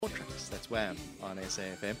Swam on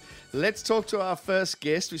SAFM. Let's talk to our first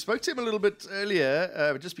guest. We spoke to him a little bit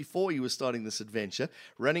earlier, just before he was starting this adventure,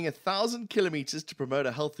 running 1,000 kilometers to promote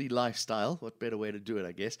a healthy lifestyle. What better way to do it,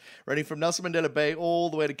 I guess. Running from Nelson Mandela Bay all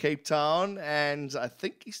the way to Cape Town, and I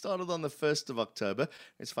think he started on the 1st of October.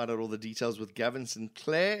 Let's find out all the details with Gaven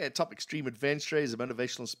Sinclair, a top extreme adventurer. He's a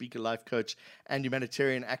motivational speaker, life coach, and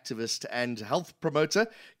humanitarian activist and health promoter.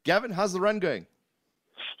 Gaven, how's the run going?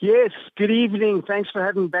 Yes, good evening. Thanks for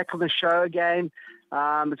having me back on the show again.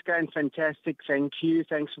 It's going fantastic. Thank you.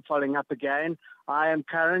 Thanks for following up again. I am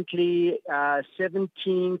currently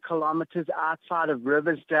 17 kilometers outside of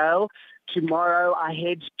Riversdale. Tomorrow I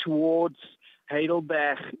head towards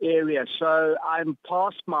Heidelberg area. So I'm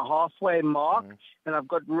past my halfway mark, and I've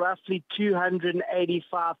got roughly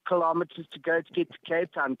 285 kilometers to go to get to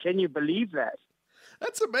Cape Town. Can you believe that?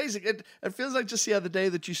 That's amazing. It feels like just the other day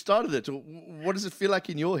that you started it. What does it feel like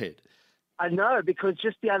in your head? I know, because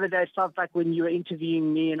just the other day it felt like when you were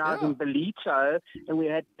interviewing me and I was in Belito, and we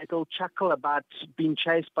had a little chuckle about being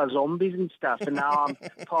chased by zombies and stuff, and now I'm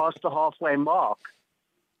past the halfway mark.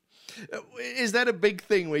 Is that a big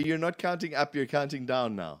thing where you're not counting up, you're counting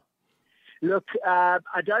down now? Look, I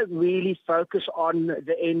don't really focus on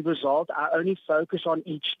the end result. I only focus on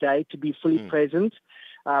each day to be fully present.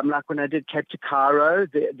 Like when I did Cape Town,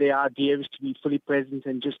 the idea is to be fully present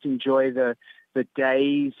and just enjoy the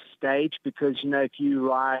day's stage, because, you know, if you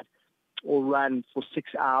ride or run for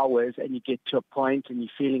 6 hours and you get to a point and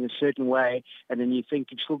you're feeling a certain way, and then you think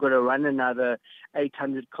you've still got to run another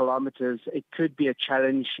 800 kilometers, it could be a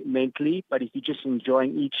challenge mentally. But if you're just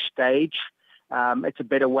enjoying each stage, it's a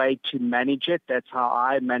better way to manage it. That's how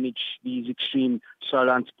I manage these extreme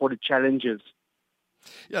solo unsupported challenges.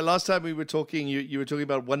 Yeah, last time we were talking, you were talking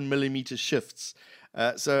about 1 millimeter shifts.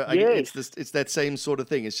 So Yes. it's that same sort of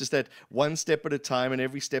thing. It's just that one step at a time, and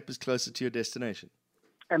every step is closer to your destination.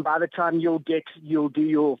 And by the time you'll do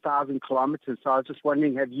your 1,000 kilometers. So I was just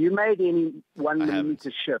wondering, have you made any 1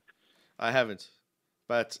 millimeter shift? I haven't.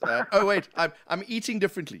 But oh wait, I'm eating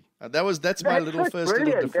differently. That's my little first little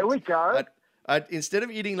difference. There we go. Instead of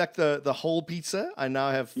eating like the whole pizza, I now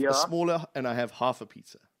have a smaller, and I have half a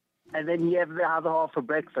pizza. And then you have the other half for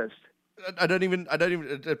breakfast. I don't even.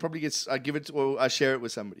 It probably gets. I give it, or I share it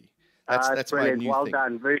with somebody. That's brilliant. my new well thing.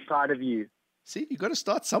 Done. Very proud of you. See, you got to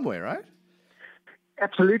start somewhere, right?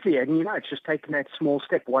 Absolutely. And, you know, it's just taking that small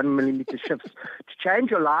step, 1 millimeter shifts to change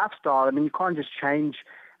your lifestyle. I mean, you can't just change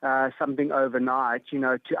something overnight. You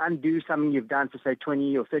know, to undo something you've done for, say,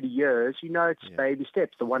 20 or 30 years, you know, it's baby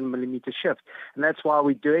steps, the 1 millimeter shift. And that's why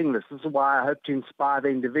we're doing this. This is why I hope to inspire the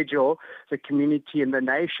individual, the community, and the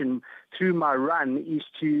nation through my run, is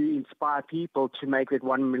to inspire people to make that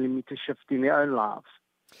 1 millimeter shift in their own lives.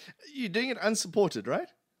 You're doing it unsupported, right?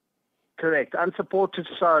 Correct. Unsupported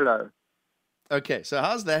solo. Okay, so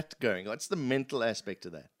how's that going? What's the mental aspect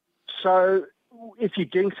of that? So if you're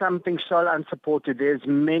doing something solo unsupported, there's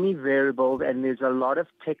many variables, and there's a lot of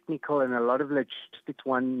technical and a lot of logistics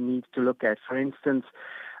one needs to look at. For instance,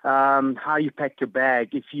 how you pack your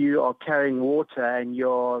bag. If you are carrying water and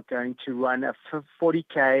you're going to run a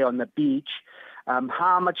 40K on the beach,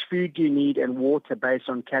 how much food do you need and water based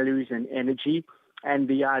on calories and energy? And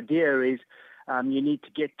the idea is you need to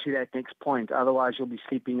get to that next point. Otherwise, you'll be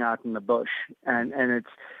sleeping out in the bush. And it's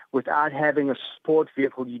without having a support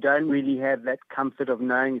vehicle, you don't really have that comfort of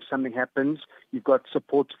knowing if something happens, you've got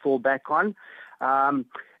support to fall back on.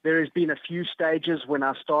 There has been a few stages when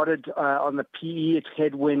I started on the PE, it's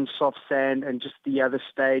headwind, soft sand, and just the other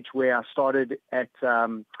stage where I started at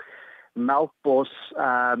Melkbos,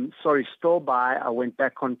 Stilbaai, I went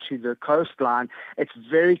back onto the coastline. It's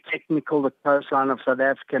very technical, the coastline of South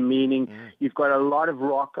Africa, meaning you've got a lot of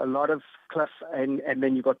rock, a lot of cliff, and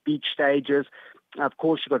then you've got beach stages. Of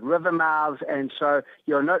course, you've got river mouths, and so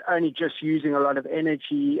you're not only just using a lot of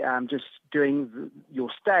energy just doing your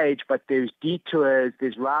stage, but there's detours,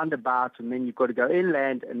 there's roundabouts, and then you've got to go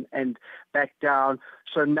inland and back down.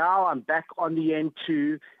 So now I'm back on the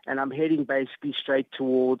N2, and I'm heading basically straight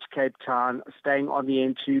towards Cape Town, staying on the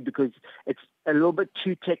N2 because it's a little bit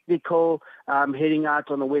too technical heading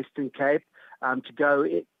out on the Western Cape to go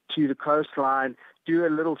to the coastline, do a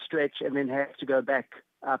little stretch, and then have to go back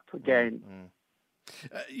up again.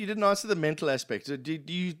 You didn't answer the mental aspect.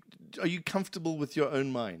 Are you comfortable with your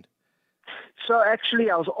own mind? So actually,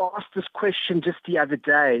 I was asked this question just the other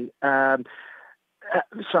day.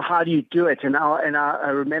 So how do you do it? And I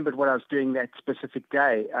remembered what I was doing that specific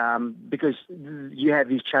day because you have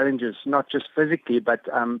these challenges, not just physically, but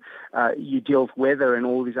you deal with weather and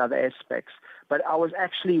all these other aspects. But I was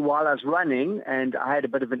actually, while I was running, and I had a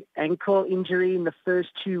bit of an ankle injury in the first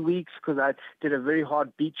 2 weeks because I did a very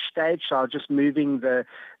hard beach stage. So I was just moving the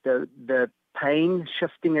pain,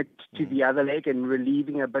 shifting it to the other leg and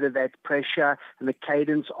relieving a bit of that pressure and the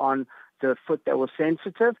cadence on the foot that was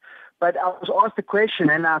sensitive. But I was asked the question,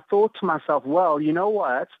 and I thought to myself, well, you know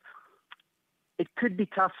what? It could be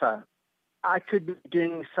tougher. I could be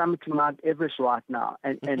doing something Mount Everest right now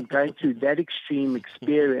and going through that extreme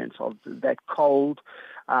experience of that cold,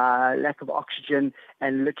 lack of oxygen,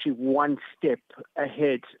 and literally one step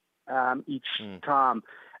ahead each time.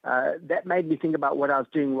 That made me think about what I was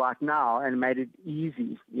doing right now and made it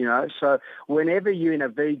easy, So whenever you're in a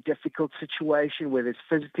very difficult situation, whether it's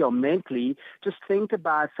physically or mentally, just think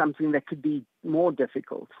about something that could be more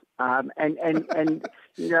difficult.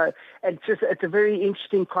 It's a very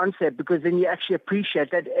interesting concept because then you actually appreciate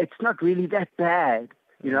that it's not really that bad.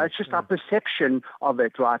 It's just our perception of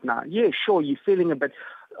it right now. Yeah, sure, you're feeling a bit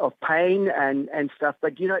of pain and stuff,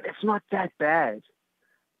 but it's not that bad.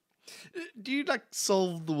 Do you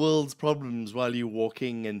solve the world's problems while you're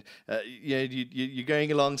walking and you're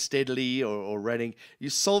going along steadily or running?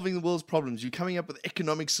 You're solving the world's problems. You're coming up with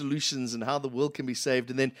economic solutions and how the world can be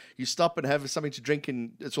saved, and then you stop and have something to drink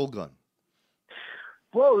and it's all gone.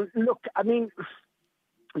 Well, look, I mean,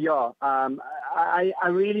 I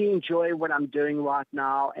really enjoy what I'm doing right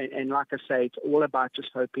now. And like I say, it's all about just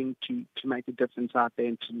hoping to make a difference out there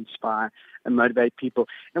and to inspire and motivate people.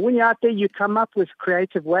 And when you're out there, you come up with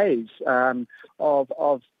creative ways of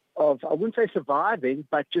I wouldn't say surviving,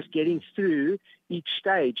 but just getting through each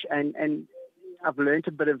stage. And I've learned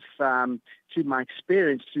a bit of through my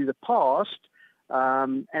experience through the past.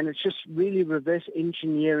 And it's just really reverse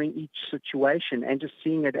engineering each situation and just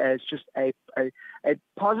seeing it as just a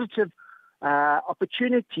positive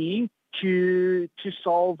opportunity to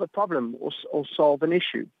solve a problem or solve an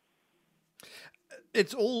issue.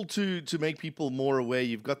 It's all to make people more aware.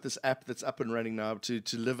 You've got this app that's up and running now to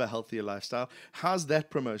live a healthier lifestyle. How's that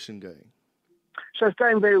promotion going? So it's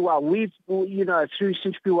going very well. We've, through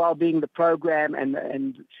Syntro-P Wellbeing, the program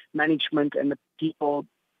and management and the people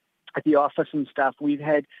at the office and stuff, we've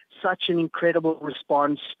had such an incredible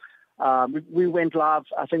response. We went live,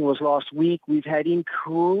 I think it was last week. We've had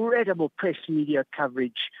incredible press media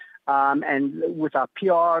coverage and with our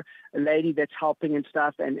PR lady that's helping and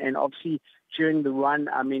stuff. And obviously during the run,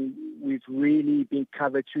 I mean, we've really been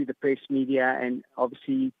covered through the press media and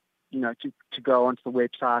obviously, to go onto the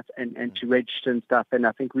website and to register and stuff. And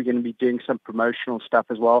I think we're going to be doing some promotional stuff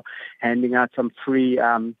as well, handing out some free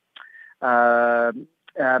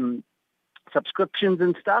subscriptions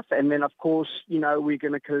and stuff. And then, of course, we're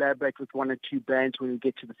going to collaborate with one or two brands when we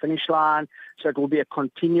get to the finish line. So it will be a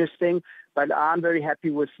continuous thing. But I'm very happy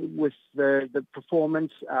with the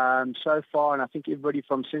performance so far. And I think everybody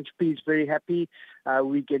from Syntro-P is very happy.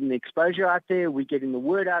 We're getting the exposure out there. We're getting the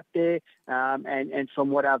word out there. And from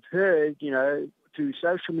what I've heard, through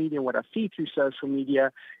social media and what I see through social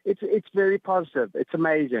media, it's very positive. It's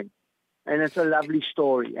amazing. And it's a lovely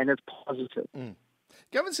story, and it's positive.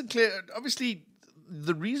 Gaven Sinclair, obviously,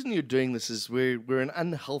 the reason you're doing this is we're an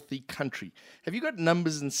unhealthy country. Have you got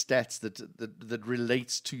numbers and stats that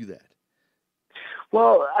relates to that?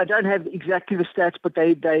 Well, I don't have exactly the stats, but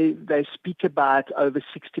they speak about over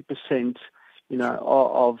 60%,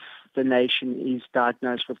 of the nation is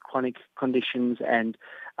diagnosed with chronic conditions, and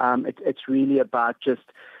it's really about just.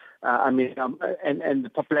 And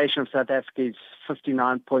the population of South Africa is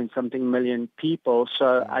 59-point-something million people.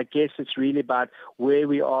 So I guess it's really about where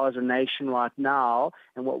we are as a nation right now,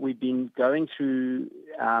 and what we've been going through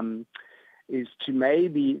is to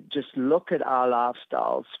maybe just look at our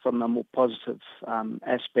lifestyles from a more positive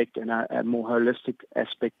aspect and a more holistic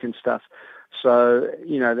aspect and stuff. So,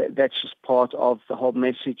 that's just part of the whole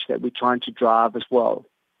message that we're trying to drive as well.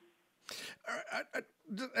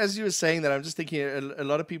 As you were saying that, I'm just thinking a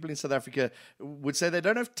lot of people in South Africa would say they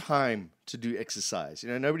don't have time to do exercise.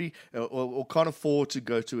 Nobody or can't afford to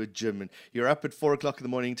go to a gym. And you're up at 4 o'clock in the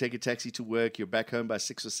morning, take a taxi to work. You're back home by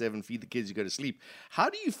 6 or 7, feed the kids, you go to sleep. How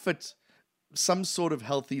do you fit some sort of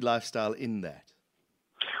healthy lifestyle in that?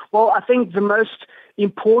 Well, I think the most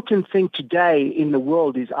important thing today in the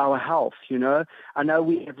world is our health, I know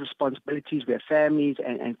we have responsibilities, we have families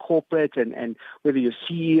and corporate and whether you're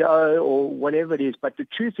CEO or whatever it is, but the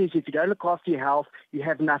truth is if you don't look after your health, you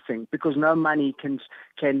have nothing because no money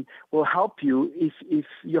will help you if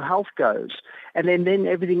your health goes. And then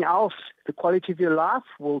everything else, the quality of your life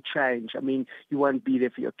will change. I mean, you won't be there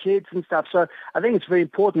for your kids and stuff. So I think it's very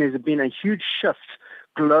important. There's been a huge shift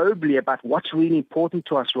globally about what's really important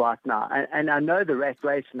to us right now. And I know the rat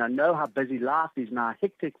race, and I know how busy life is and how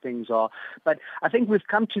hectic things are. But I think we've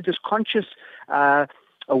come to this conscious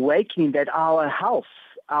awakening that our health,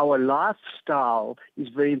 our lifestyle is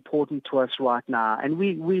very important to us right now. And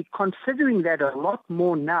we're considering that a lot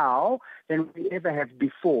more now than we ever have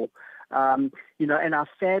before. And our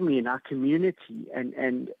family and our community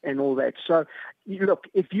and all that. So, look,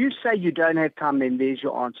 if you say you don't have time, then there's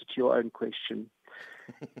your answer to your own question.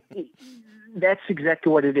 That's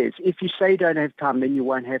exactly what it is. If you say you don't have time, then you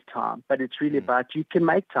won't have time. But it's really about you can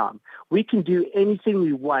make time. We can do anything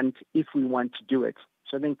we want if we want to do it.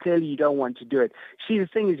 So then clearly you don't want to do it. See, the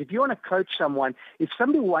thing is, if you want to coach someone, if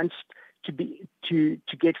somebody wants to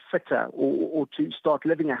get fitter or to start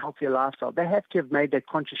living a healthier lifestyle, they have to have made that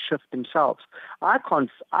conscious shift themselves. I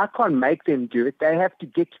can't make them do it. They have to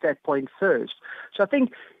get to that point first. So I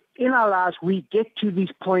think in our lives, we get to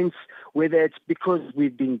these points, whether it's because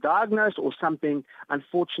we've been diagnosed or something,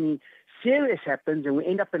 unfortunately, serious happens and we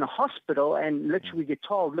end up in a hospital and literally we get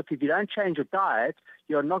told, look, if you don't change your diet,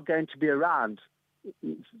 you're not going to be around.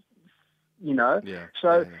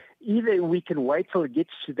 Either we can wait till it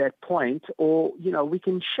gets to that point, or we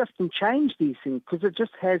can shift and change these things, because it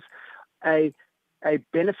just has a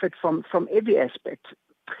benefit from every aspect.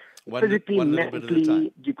 Physically,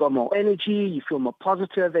 mentally, you've got more energy, you feel more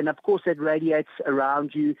positive, and of course that radiates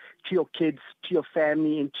around you, to your kids, to your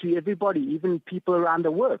family, and to everybody, even people around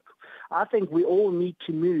the work. I think we all need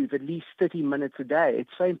to move at least 30 minutes a day.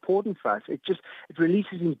 It's so important for us. It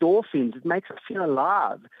releases endorphins. It makes us feel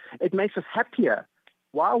alive. It makes us happier.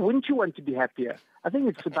 Why wouldn't you want to be happier? I think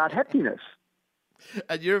it's about happiness.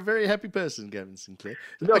 And you're a very happy person, Gaven Sinclair.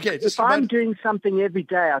 Look, if I'm doing something every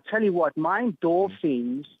day, I'll tell you what, my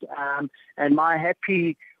endorphins and my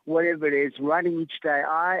happy, whatever it is, running each day,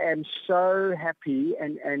 I am so happy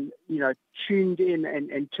and tuned in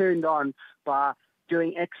and turned on by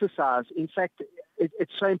doing exercise. In fact,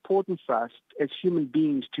 it's so important for us as human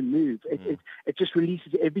beings to move. It just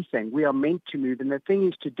releases everything. We are meant to move. And the thing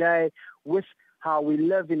is, today, with how we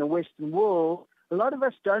live in a Western world, a lot of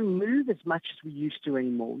us don't move as much as we used to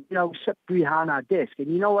anymore. We sit behind our desk. And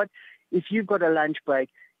you know what? If you've got a lunch break,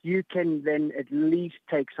 you can then at least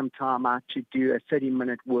take some time out to do a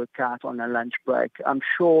 30-minute workout on a lunch break. I'm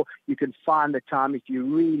sure you can find the time if you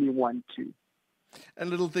really want to. And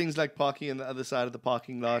little things like parking on the other side of the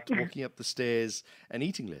parking lot, walking up the stairs, and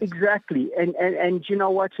eating less. Exactly. And you know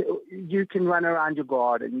what? You can run around your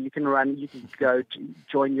garden. You can go to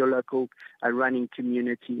join your local running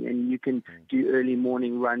community, and you can do early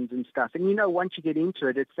morning runs and stuff. And once you get into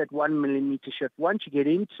it, it's that 1 millimeter shift. Once you get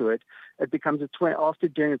into it, it becomes after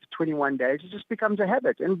doing it for 21 days, it just becomes a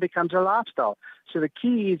habit and becomes a lifestyle. So the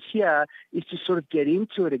key is to sort of get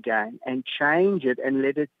into it again and change it and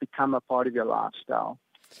let it become a part of your lifestyle. All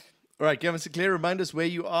right, Gaven Sinclair, remind us where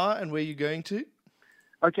you are and where you're going to.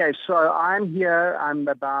 Okay, so I'm here. I'm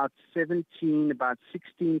about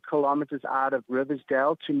 16 kilometers out of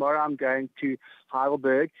Riversdale. Tomorrow I'm going to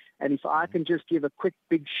Heidelberg. And if I can just give a quick,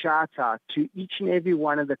 big shout out to each and every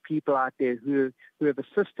one of the people out there who have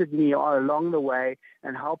assisted me along the way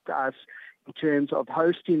and helped us in terms of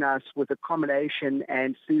hosting us with accommodation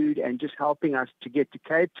and food and just helping us to get to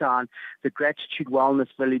Cape Town, the Gratitude Wellness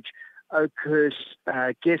Village, Oakhurst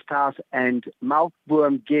Guest House, and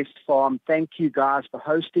Melkboom Guest Farm. Thank you guys for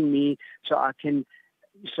hosting me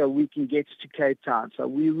so we can get to Cape Town. So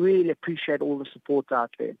we really appreciate all the support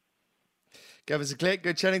out there. Gaven Sinclair,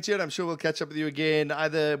 good chatting to you, and I'm sure we'll catch up with you again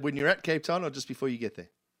either when you're at Cape Town or just before you get there.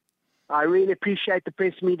 I really appreciate the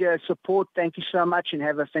press media support. Thank you so much, and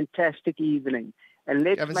have a fantastic evening. And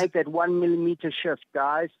let's make that 1 millimeter shift,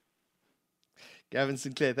 guys. Gaven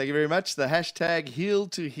Sinclair, thank you very much. The hashtag Heal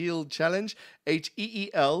to Heal Challenge,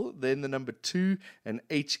 HEEL, then the number 2, and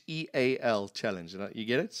HEAL challenge. You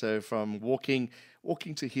get it? So from walking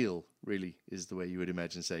to heal, really, is the way you would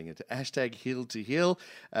imagine saying it. Hashtag Heal to Heal.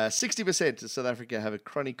 60% of South Africa have a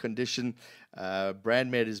chronic condition.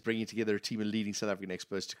 BrandMed is bringing together a team of leading South African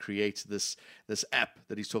experts to create this app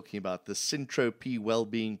that he's talking about, the Syntro-P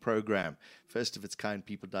Wellbeing program. First of its kind,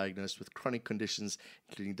 people diagnosed with chronic conditions,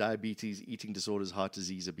 including diabetes, eating disorders, heart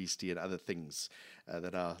disease, obesity, and other things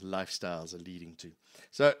that our lifestyles are leading to.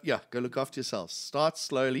 So, go look after yourselves. Start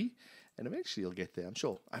slowly, and eventually you'll get there, I'm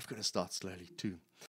sure. I've got to start slowly too.